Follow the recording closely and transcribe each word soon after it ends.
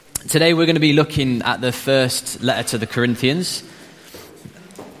Today we're going to be looking at the first letter to the Corinthians,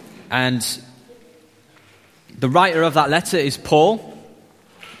 and the writer of that letter is Paul,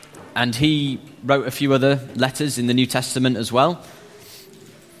 and he wrote a few other letters in the New Testament as well.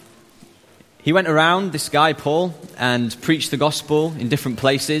 He went around, this guy Paul, and preached the gospel in different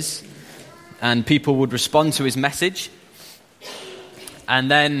places, and people would respond to his message,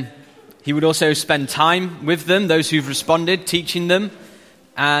 and then he would also spend time with them, those who've responded, teaching them,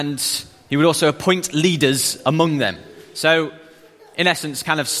 and he would also appoint leaders among them. So, in essence,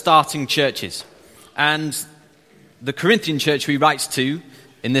 kind of starting churches. And the Corinthian church he writes to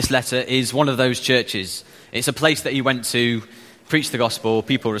in this letter is one of those churches. It's a place that he went to, preached the gospel,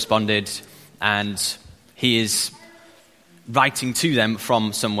 people responded, and he is writing to them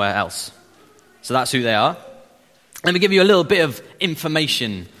from somewhere else. So that's who they are. Let me give you a little bit of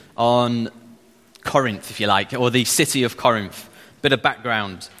information on Corinth, if you like, or the city of Corinth. Bit of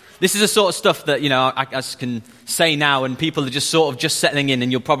background. This is the sort of stuff that, I can say now and people are just sort of just settling in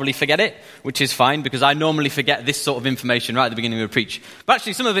and you'll probably forget it, which is fine because I normally forget this sort of information right at the beginning of a preach. But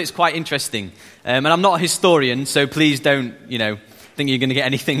actually some of it's quite interesting. And I'm not a historian, so please don't, think you're going to get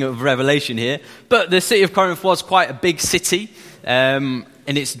anything of revelation here. But the city of Corinth was quite a big city in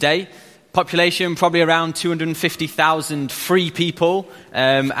its day. Population probably around 250,000 free people,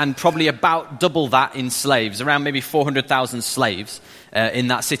 and probably about double that in slaves, around maybe 400,000 slaves in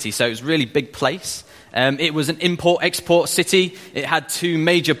that city. So it was a really big place. It was an import-export city. It had two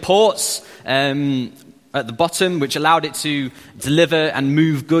major ports at the bottom, which allowed it to deliver and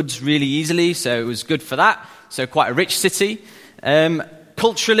move goods really easily. So it was good for that. So quite a rich city.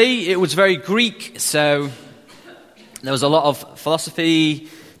 Culturally, it was very Greek. So there was a lot of philosophy,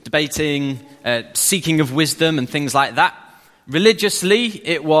 debating, seeking of wisdom and things like that. Religiously,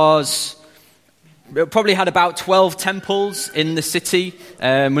 it probably had about 12 temples in the city.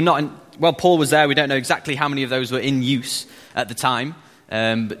 Paul was there. We don't know exactly how many of those were in use at the time,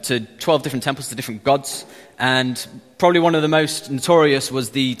 but to 12 different temples to different gods. And probably one of the most notorious was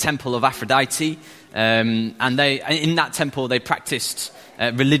the Temple of Aphrodite. And in that temple, they practiced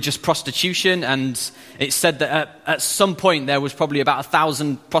religious prostitution, and it's said that at some point there was probably about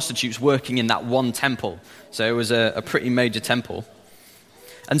 1,000 prostitutes working in that one temple. So it was a pretty major temple.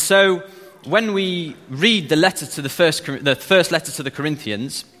 And so when we read the first letter to the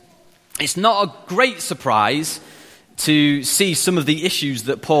Corinthians, it's not a great surprise to see some of the issues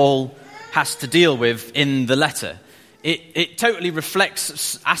that Paul has to deal with in the letter. It totally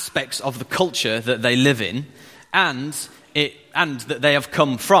reflects aspects of the culture that they live in, and that they have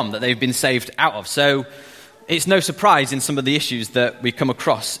come from, that they've been saved out of. So it's no surprise in some of the issues that we come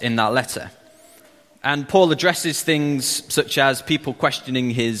across in that letter. And Paul addresses things such as people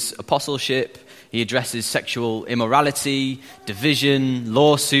questioning his apostleship. He addresses sexual immorality, division,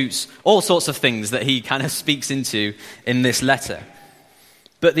 lawsuits, all sorts of things that he kind of speaks into in this letter.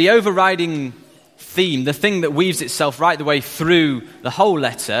 But the overriding theme, the thing that weaves itself right the way through the whole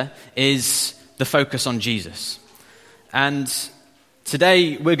letter, is the focus on Jesus. And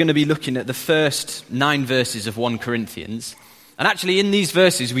today we're going to be looking at the first 9 verses of 1 Corinthians. And actually in these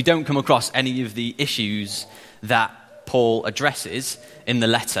verses we don't come across any of the issues that Paul addresses in the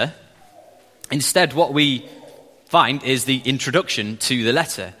letter. Instead, what we find is the introduction to the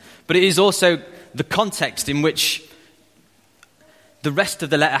letter. But it is also the context in which the rest of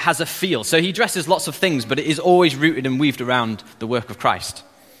the letter has a feel. So he addresses lots of things, but it is always rooted and weaved around the work of Christ.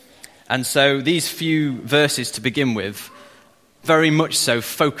 And so these few verses to begin with very much so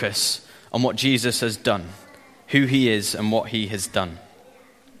focus on what Jesus has done, who he is and what he has done.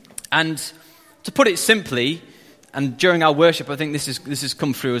 And to put it simply, and during our worship I think this has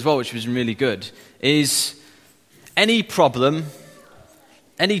come through as well, which was really good, is any problem,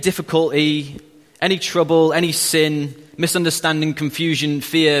 any difficulty, any trouble, any sin, misunderstanding, confusion,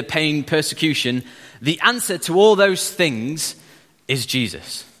 fear, pain, persecution, the answer to all those things is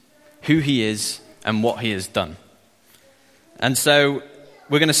Jesus, who he is and what he has done. And so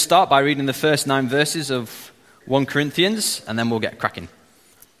we're going to start by reading the first 9 verses of 1 Corinthians, and then we'll get cracking.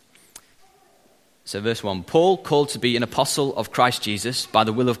 So verse 1, Paul, called to be an apostle of Christ Jesus by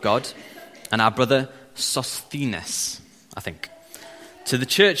the will of God, and our brother Sosthenes, I think. To the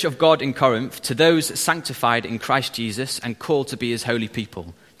church of God in Corinth, to those sanctified in Christ Jesus and called to be his holy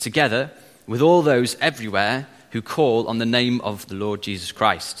people, together with all those everywhere who call on the name of the Lord Jesus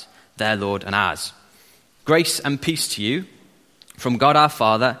Christ, their Lord and ours. Grace and peace to you from God our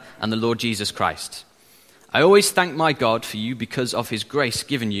Father and the Lord Jesus Christ. I always thank my God for you because of his grace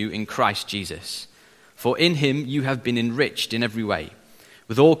given you in Christ Jesus. For in him you have been enriched in every way,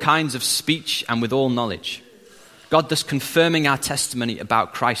 with all kinds of speech and with all knowledge, God thus confirming our testimony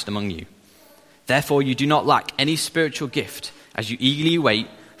about Christ among you. Therefore you do not lack any spiritual gift as you eagerly wait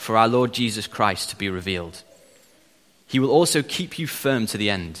for our Lord Jesus Christ to be revealed. He will also keep you firm to the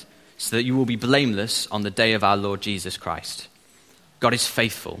end, so that you will be blameless on the day of our Lord Jesus Christ. God is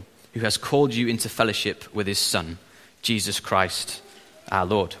faithful, who has called you into fellowship with his Son, Jesus Christ, our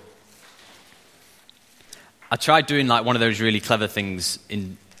Lord. I tried doing like one of those really clever things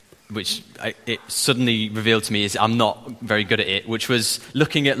in which it suddenly revealed to me is I'm not very good at it, which was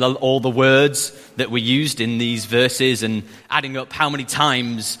looking at all the words that were used in these verses and adding up how many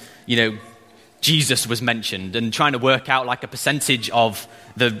times, Jesus was mentioned and trying to work out like a percentage of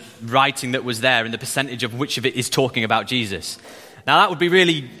the writing that was there and the percentage of which of it is talking about Jesus. Now that would be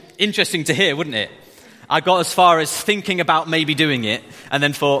really interesting to hear, wouldn't it? I got as far as thinking about maybe doing it and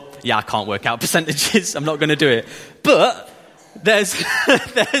then thought, I can't work out percentages. I'm not going to do it. But I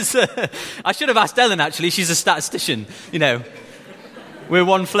should have asked Ellen, actually. She's a statistician. We're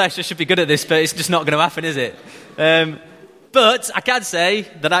one flesh. I should be good at this, but it's just not going to happen, is it? But I can say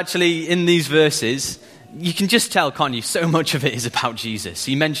that actually in these verses, you can just tell, can't you? So much of it is about Jesus.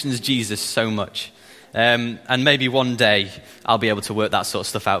 He mentions Jesus so much. And maybe one day I'll be able to work that sort of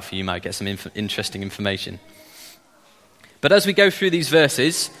stuff out for you. You might get some interesting information. But as we go through these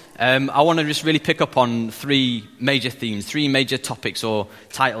verses, I want to just really pick up on three major themes, three major topics or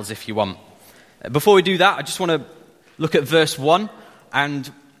titles if you want. Before we do that, I just want to look at verse 1. And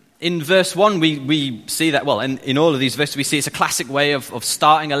in verse 1, we see that, in all of these verses, we see it's a classic way of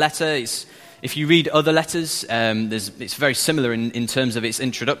starting a letter. If you read other letters, it's very similar in terms of its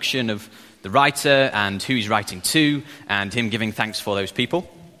introduction of the writer and who he's writing to and him giving thanks for those people.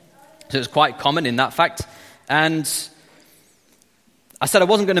 So it's quite common in that fact. And I said I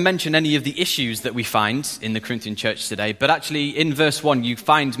wasn't going to mention any of the issues that we find in the Corinthian church today, but actually in verse 1 you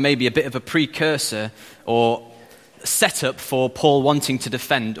find maybe a bit of a precursor or setup for Paul wanting to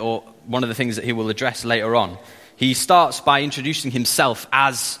defend, or one of the things that he will address later on. He starts by introducing himself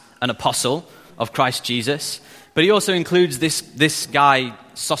as an apostle of Christ Jesus, but he also includes this guy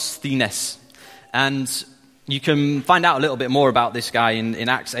Sosthenes. And you can find out a little bit more about this guy in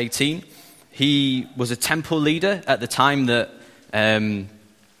Acts 18. He was a temple leader at the time that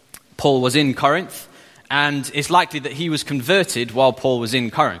Paul was in Corinth, and it's likely that he was converted while Paul was in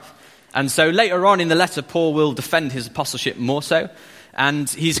Corinth. And so later on in the letter, Paul will defend his apostleship more so, and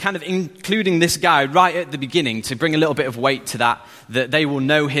he's kind of including this guy right at the beginning to bring a little bit of weight to that they will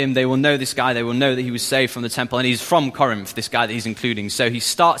know him, they will know this guy, they will know that he was saved from the temple, and he's from Corinth, this guy that he's including. So he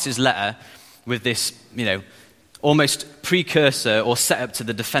starts his letter with this, almost precursor or setup to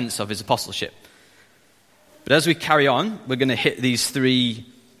the defense of his apostleship. But as we carry on, we're going to hit these three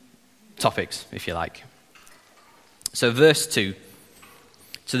topics, if you like. So verse 2.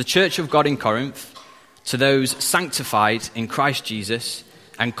 To the church of God in Corinth, to those sanctified in Christ Jesus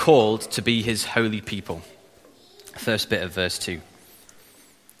and called to be his holy people. First bit of verse 2.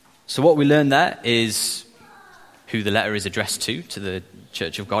 So what we learn there is who the letter is addressed to the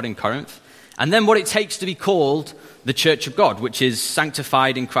church of God in Corinth, and then what it takes to be called the church of God, which is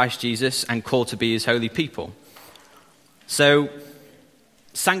sanctified in Christ Jesus and called to be his holy people. So,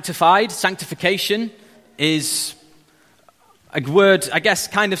 sanctification is a word, I guess,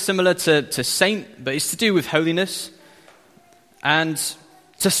 kind of similar to saint, but it's to do with holiness. And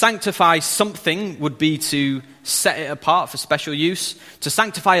to sanctify something would be to set it apart for special use. To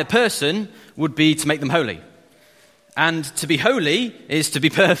sanctify a person would be to make them holy. And to be holy is to be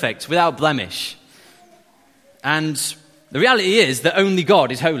perfect, without blemish. And the reality is that only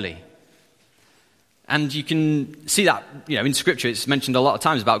God is holy. And you can see that, in Scripture it's mentioned a lot of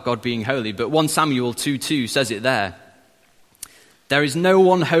times about God being holy, but 1 Samuel 2:2 says it there. There is no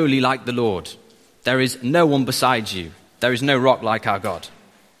one holy like the Lord. There is no one besides you. There is no rock like our God.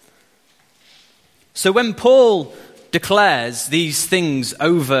 So when Paul declares these things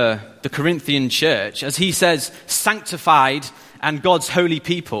over the Corinthian church, as he says, sanctified and God's holy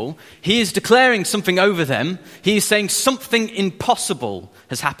people, he is declaring something over them. He is saying something impossible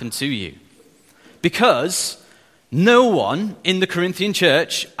has happened to you. Because no one in the Corinthian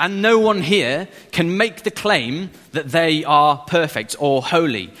church and no one here can make the claim that they are perfect or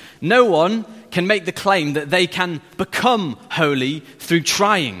holy. No one can make the claim that they can become holy through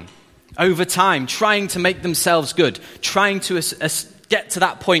trying over time, trying to make themselves good, trying to get to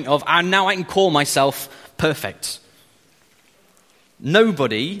that point of, now I can call myself perfect.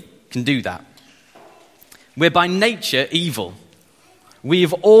 Nobody can do that. We're by nature evil. We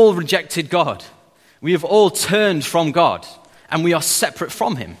have all rejected God. We have all turned from God, and we are separate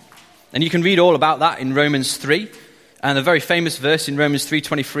from him. And you can read all about that in Romans 3. And a very famous verse in Romans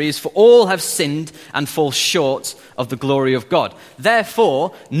 3:23 is, "For all have sinned and fall short of the glory of God."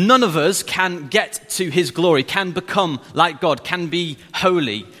 Therefore, none of us can get to his glory, can become like God, can be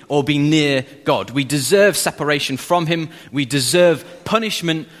holy or be near God. We deserve separation from him. We deserve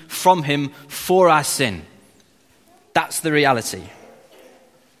punishment from him for our sin. That's the reality.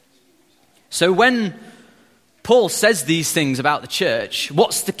 So when Paul says these things about the church,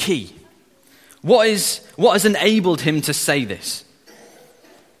 what's the key? What has enabled him to say this?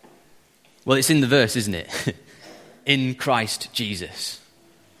 Well, it's in the verse, isn't it? In Christ Jesus.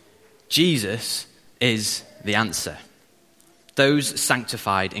 Jesus is the answer. Those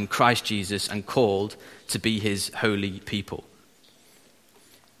sanctified in Christ Jesus and called to be his holy people.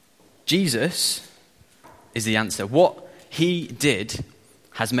 Jesus is the answer. What he did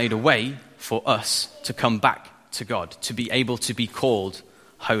has made a way for us to come back to God, to be able to be called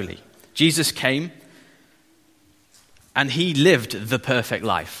holy. Jesus came and he lived the perfect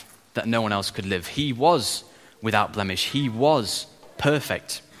life that no one else could live. He was without blemish. He was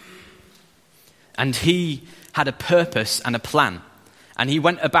perfect. And he had a purpose and a plan. And he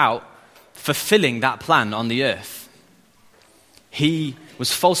went about fulfilling that plan on the earth. He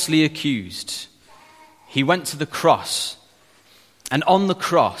was falsely accused. He went to the cross. And on the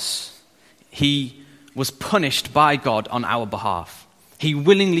cross, he was punished by God on our behalf. He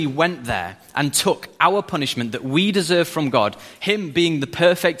willingly went there and took our punishment that we deserve from God, him being the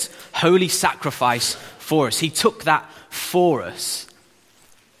perfect, holy sacrifice for us. He took that for us.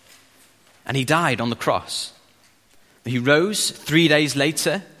 And he died on the cross. He rose 3 days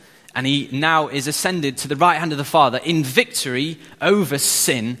later, and he now is ascended to the right hand of the Father in victory over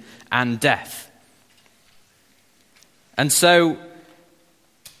sin and death. And so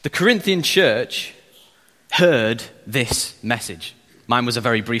the Corinthian church heard this message. Mine was a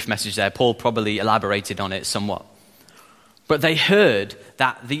very brief message there. Paul probably elaborated on it somewhat. But they heard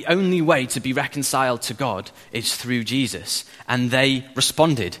that the only way to be reconciled to God is through Jesus. And they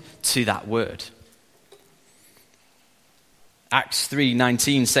responded to that word. Acts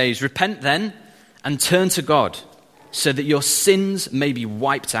 3:19 says, "Repent then and turn to God so that your sins may be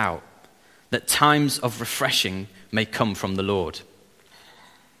wiped out, that times of refreshing may come from the Lord."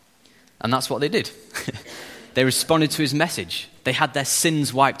 And that's what they did. They responded to his message. They had their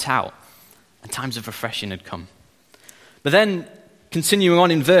sins wiped out, and times of refreshing had come. But then, continuing on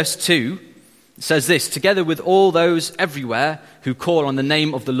in verse 2, it says this, "Together with all those everywhere who call on the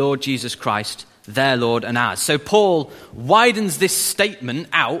name of the Lord Jesus Christ, their Lord and ours." So Paul widens this statement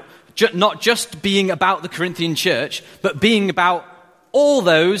out, not just being about the Corinthian church, but being about all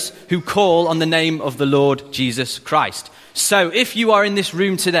those who call on the name of the Lord Jesus Christ. So if you are in this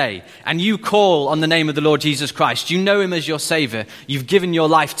room today and you call on the name of the Lord Jesus Christ, you know him as your Savior, you've given your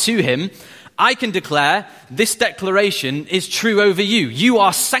life to him, I can declare this declaration is true over you. You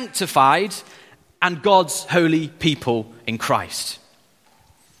are sanctified and God's holy people in Christ.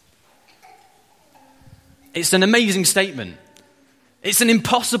 It's an amazing statement. It's an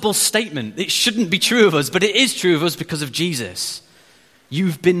impossible statement. It shouldn't be true of us, but it is true of us because of Jesus.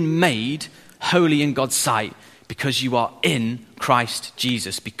 You've been made holy in God's sight because you are in Christ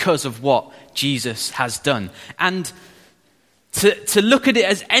Jesus, because of what Jesus has done. And to look at it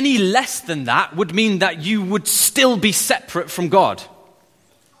as any less than that would mean that you would still be separate from God.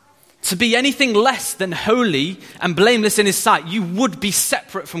 To be anything less than holy and blameless in his sight, you would be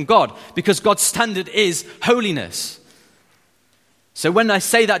separate from God, because God's standard is holiness. So when I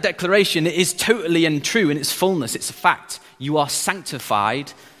say that declaration, it is totally and true in its fullness. It's a fact. You are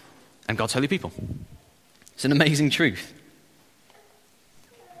sanctified and God's holy people. It's an amazing truth.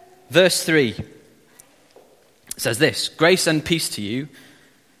 Verse 3 says this, "Grace and peace to you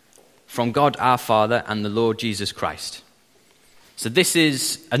from God our Father and the Lord Jesus Christ." So this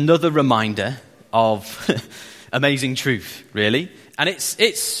is another reminder of amazing truth, really. And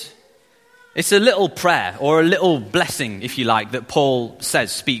it's a little prayer or a little blessing, if you like, that Paul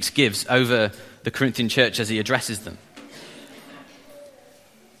gives over the Corinthian church as he addresses them.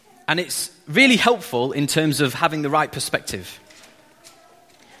 And it's really helpful in terms of having the right perspective.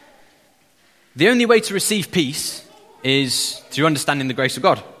 The only way to receive peace is through understanding the grace of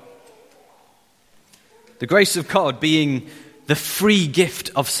God. The grace of God being the free gift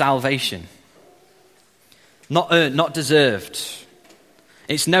of salvation. Not earned, not deserved.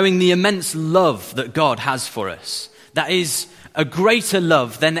 It's knowing the immense love that God has for us. That is a greater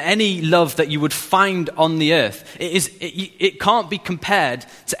love than any love that you would find on the earth. It can't be compared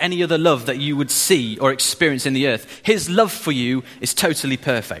to any other love that you would see or experience in the earth. His love for you is totally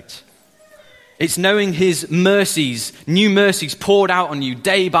perfect. It's knowing his mercies, new mercies poured out on you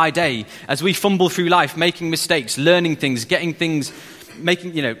day by day as we fumble through life, making mistakes, learning things, getting things,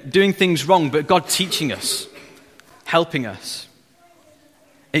 doing things wrong, but God teaching us, helping us.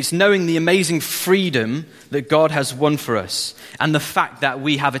 It's knowing the amazing freedom that God has won for us and the fact that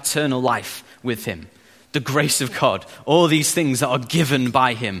we have eternal life with him. The grace of God, all these things that are given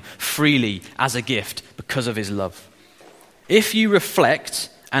by him freely as a gift because of his love. If you reflect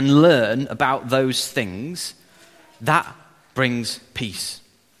and learn about those things, that brings peace.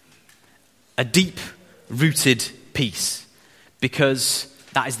 A deep-rooted peace, because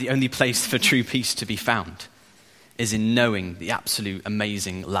that is the only place for true peace to be found, is in knowing the absolute,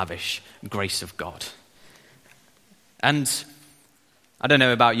 amazing, lavish grace of God. And I don't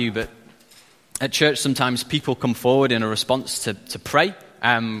know about you, but at church sometimes people come forward in a response to pray.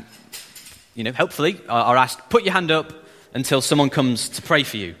 Helpfully, are asked, put your hand up until someone comes to pray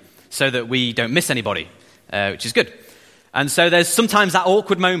for you so that we don't miss anybody, which is good. And so there's sometimes that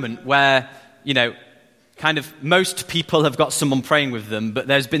awkward moment where, kind of most people have got someone praying with them, but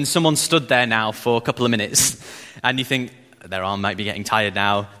there's been someone stood there now for a couple of minutes, and you think, their arm might be getting tired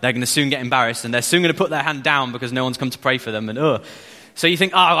now, they're going to soon get embarrassed, and they're soon going to put their hand down because no one's come to pray for them, and so you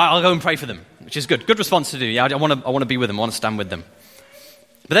think, I'll go and pray for them, which is good. Good response to do. Yeah, I want to be with them, I want to stand with them.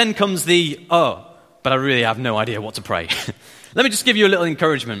 But then comes but I really have no idea what to pray. Let me just give you a little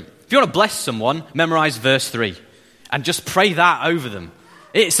encouragement. If you want to bless someone, memorize verse 3 and just pray that over them.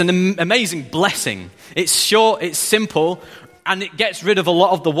 It's an amazing blessing. It's short, it's simple, and it gets rid of a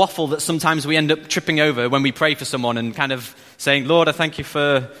lot of the waffle that sometimes we end up tripping over when we pray for someone and kind of saying, Lord, I thank you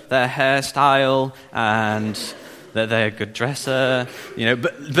for their hairstyle and that they're a good dresser,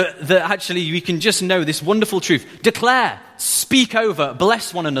 but that actually we can just know this wonderful truth. Declare, speak over,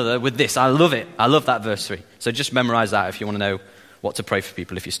 bless one another with this. I love it. I love that verse 3. So just memorize that if you want to know what to pray for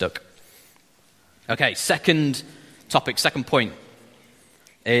people if you're stuck. Okay, second topic, second point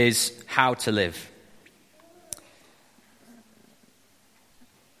is how to live.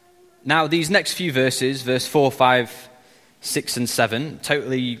 Now, these next few verses, verse 4, 5, 6, and 7,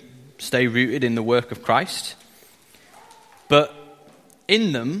 totally stay rooted in the work of Christ. But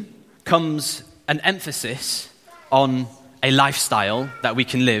in them comes an emphasis on a lifestyle that we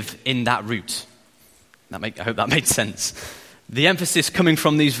can live in that route. I hope that made sense. The emphasis coming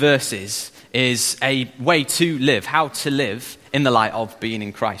from these verses is a way to live, how to live in the light of being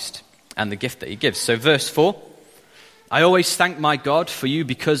in Christ and the gift that he gives. So verse 4, I always thank my God for you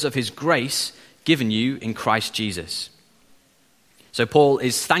because of his grace given you in Christ Jesus. So Paul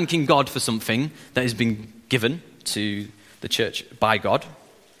is thanking God for something that has been given to the church by God.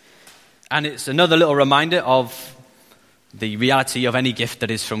 And it's another little reminder of the reality of any gift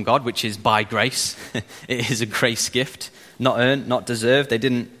that is from God, which is by grace. It is a grace gift, not earned, not deserved. They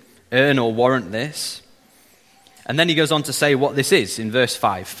didn't earn or warrant this. And then he goes on to say what this is in verse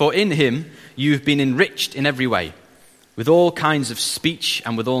 5. For in him you have been enriched in every way, with all kinds of speech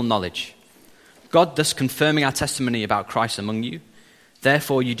and with all knowledge. God thus confirming our testimony about Christ among you.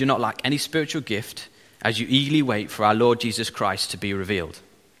 Therefore you do not lack any spiritual gift, as you eagerly wait for our Lord Jesus Christ to be revealed.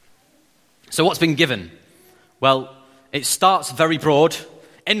 So what's been given? Well, it starts very broad,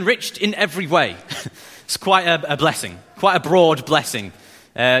 enriched in every way. It's quite a blessing, quite a broad blessing.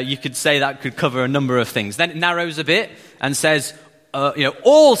 You could say that could cover a number of things. Then it narrows a bit and says,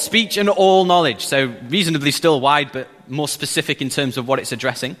 all speech and all knowledge. So reasonably still wide, but more specific in terms of what it's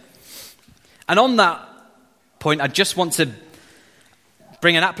addressing. And on that point, I just want to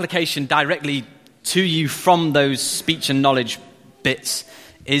bring an application directly to you from those speech and knowledge bits.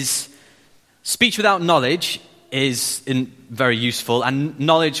 Is speech without knowledge is very useful, and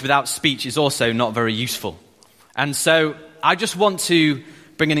knowledge without speech is also not very useful. And so I just want to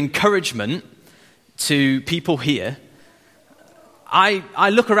bring an encouragement to people here. I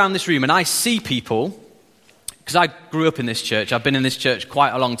look around this room and I see people, because I grew up in this church, I've been in this church quite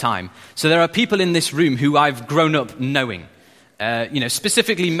a long time. So there are people in this room who I've grown up knowing.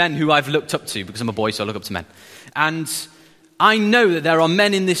 Specifically men who I've looked up to, because I'm a boy, so I look up to men. And I know that there are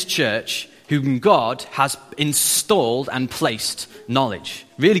men in this church whom God has installed and placed knowledge.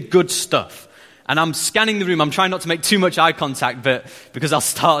 Really good stuff. And I'm scanning the room. I'm trying not to make too much eye contact, but because I'll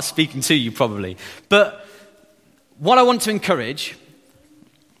start speaking to you probably. But what I want to encourage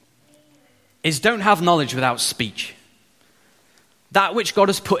is don't have knowledge without speech. That which God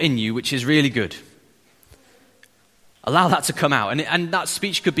has put in you, which is really good. Allow that to come out. And that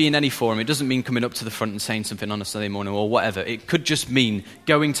speech could be in any form. It doesn't mean coming up to the front and saying something on a Sunday morning or whatever. It could just mean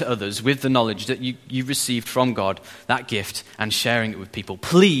going to others with the knowledge that you received from God, that gift, and sharing it with people.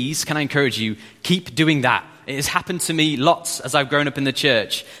 Please, can I encourage you, keep doing that. It has happened to me lots as I've grown up in the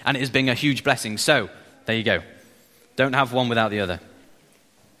church, and it has been a huge blessing. So, there you go. Don't have one without the other.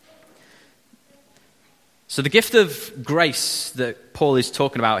 So the gift of grace that Paul is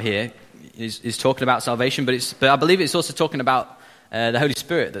talking about here is talking about salvation, but I believe it's also talking about the Holy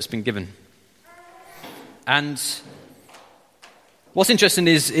Spirit that's been given. And what's interesting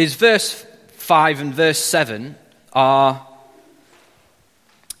is verse 5 and verse 7 are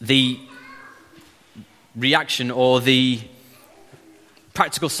the reaction or the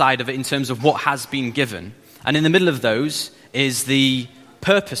practical side of it in terms of what has been given. And in the middle of those is the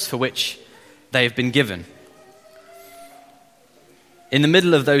purpose for which they have been given. In the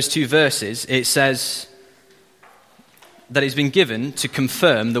middle of those two verses, it says that it's been given to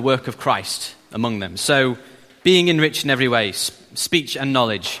confirm the work of Christ among them. So, being enriched in every way, speech and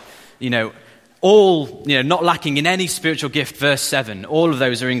knowledge, all, not lacking in any spiritual gift, verse 7, all of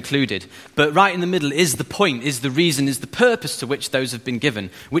those are included. But right in the middle is the point, is the reason, is the purpose to which those have been given,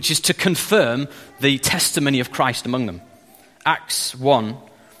 which is to confirm the testimony of Christ among them. Acts 1,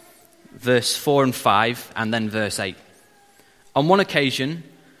 verse 4 and 5, and then verse 8. On one occasion,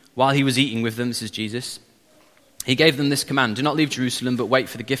 while he was eating with them, this is Jesus, he gave them this command: do not leave Jerusalem, but wait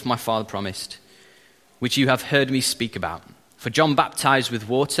for the gift my Father promised, which you have heard me speak about. For John baptized with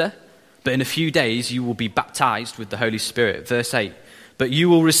water, but in a few days you will be baptized with the Holy Spirit. Verse 8, but you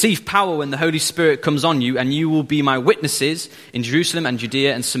will receive power when the Holy Spirit comes on you, and you will be my witnesses in Jerusalem and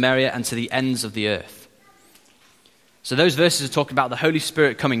Judea and Samaria and to the ends of the earth. So those verses are talking about the Holy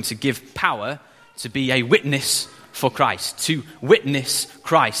Spirit coming to give power to be a witness for Christ, to witness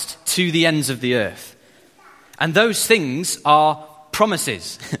Christ to the ends of the earth. And those things are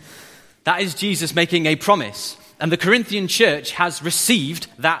promises. That is Jesus making a promise. And the Corinthian church has received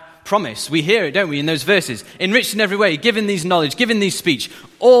that promise. We hear it, don't we, in those verses? Enriched in every way, given these knowledge, given these speech,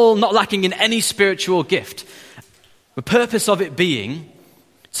 all not lacking in any spiritual gift. The purpose of it being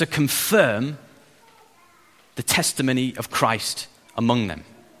to confirm the testimony of Christ among them.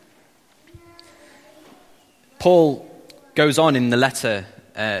 Paul goes on in the letter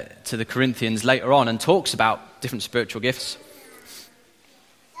to the Corinthians later on and talks about different spiritual gifts.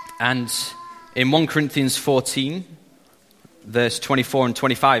 And in 1 Corinthians 14, verse 24 and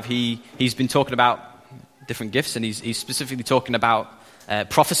 25, he's been talking about different gifts, and he's specifically talking about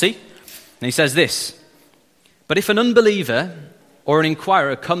prophecy. And he says this: but if an unbeliever or an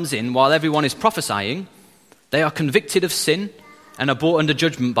inquirer comes in while everyone is prophesying, they are convicted of sin and are brought under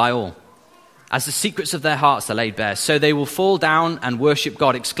judgment by all, as the secrets of their hearts are laid bare. So they will fall down and worship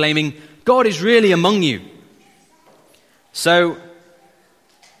God, exclaiming, God is really among you. So,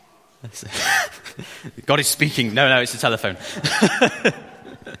 God is speaking. No, it's a telephone.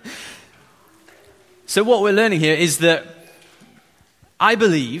 So what we're learning here is that I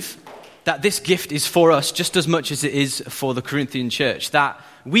believe that this gift is for us just as much as it is for the Corinthian church, that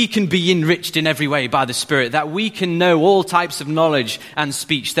we can be enriched in every way by the Spirit, that we can know all types of knowledge and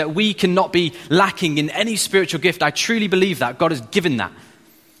speech, that we cannot be lacking in any spiritual gift. I truly believe that. God has given that.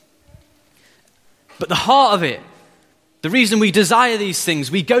 But the heart of it, the reason we desire these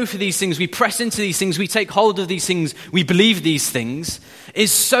things, we go for these things, we press into these things, we take hold of these things, we believe these things,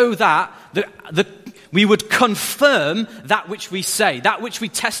 is so that we would confirm that which we say, that which we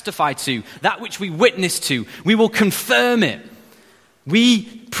testify to, that which we witness to. We will confirm it. We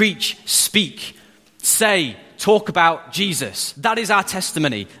preach, speak, say, talk about Jesus. That is our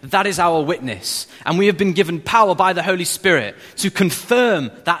testimony. That is our witness. And we have been given power by the Holy Spirit to confirm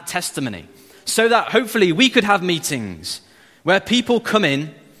that testimony, so that hopefully we could have meetings where people come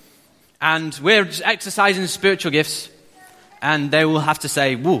in and we're exercising spiritual gifts, and they will have to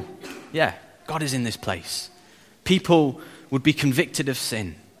say, whoa, yeah, God is in this place. People would be convicted of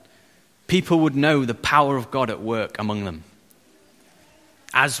sin. People would know the power of God at work among them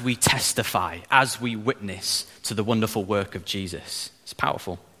as we testify, as we witness to the wonderful work of Jesus. It's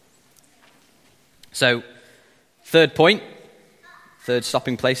powerful. So, third point, third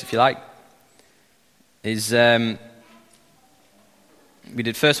stopping place, if you like, is we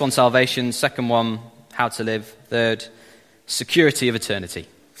did first one, salvation, second one, how to live, third, security of eternity.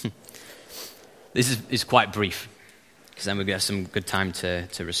 This is quite brief, because then we'll get some good time to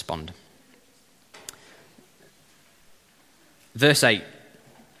respond. Verse 8,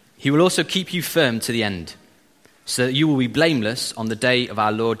 he will also keep you firm to the end, so that you will be blameless on the day of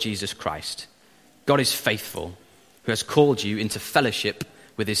our Lord Jesus Christ. God is faithful, who has called you into fellowship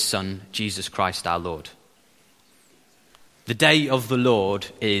with his Son, Jesus Christ our Lord. The day of the Lord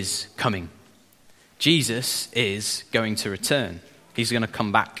is coming. Jesus is going to return. He's going to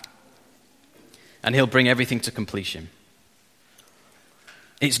come back. And he'll bring everything to completion.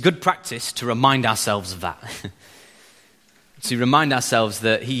 it's good practice to remind ourselves of that. To remind ourselves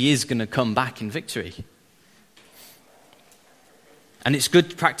that he is going to come back in victory. And it's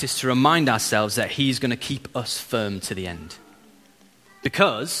good practice to remind ourselves that he's going to keep us firm to the end.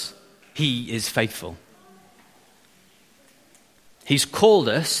 Because he is faithful. He's called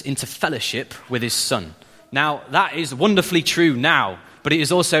us into fellowship with his Son. Now, that is wonderfully true now, but it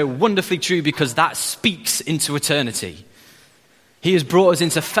is also wonderfully true because that speaks into eternity. He has brought us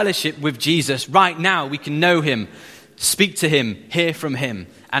into fellowship with Jesus. Right now, we can know him, speak to him, hear from him,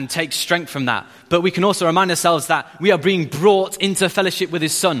 and take strength from that. But we can also remind ourselves that we are being brought into fellowship with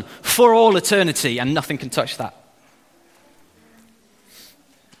his Son for all eternity, and nothing can touch that.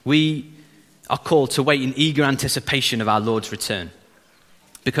 We are called to wait in eager anticipation of our Lord's return,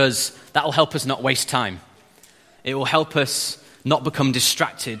 because that will help us not waste time. It will help us not become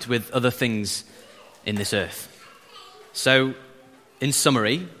distracted with other things in this earth. So, in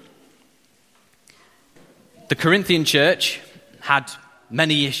summary, the Corinthian church had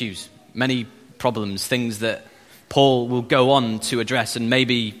many issues, many problems, things that Paul will go on to address, and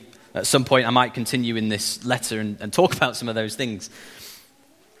maybe at some point I might continue in this letter and talk about some of those things.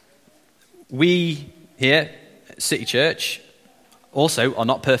 We here at City Church also are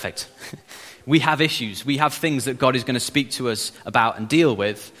not perfect. We have issues. We have things that God is going to speak to us about and deal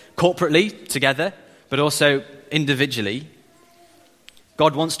with corporately, together, but also individually.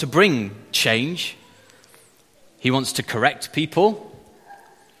 God wants to bring change. He wants to correct people.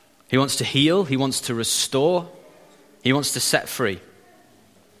 He wants to heal. He wants to restore. He wants to set free.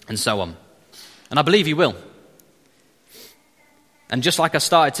 And so on. And I believe he will. And just like I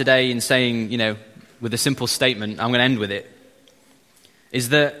started today in saying, with a simple statement, I'm going to end with it, is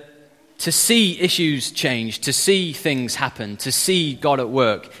that to see issues change, to see things happen, to see God at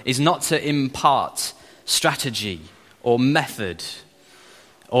work, is not to impart strategy or method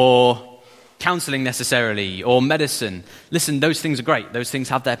or counseling necessarily or medicine. Listen, those things are great. Those things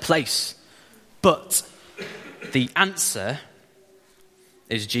have their place. But the answer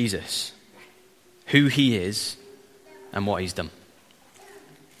is Jesus, who he is and what he's done.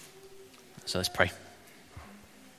 So let's pray.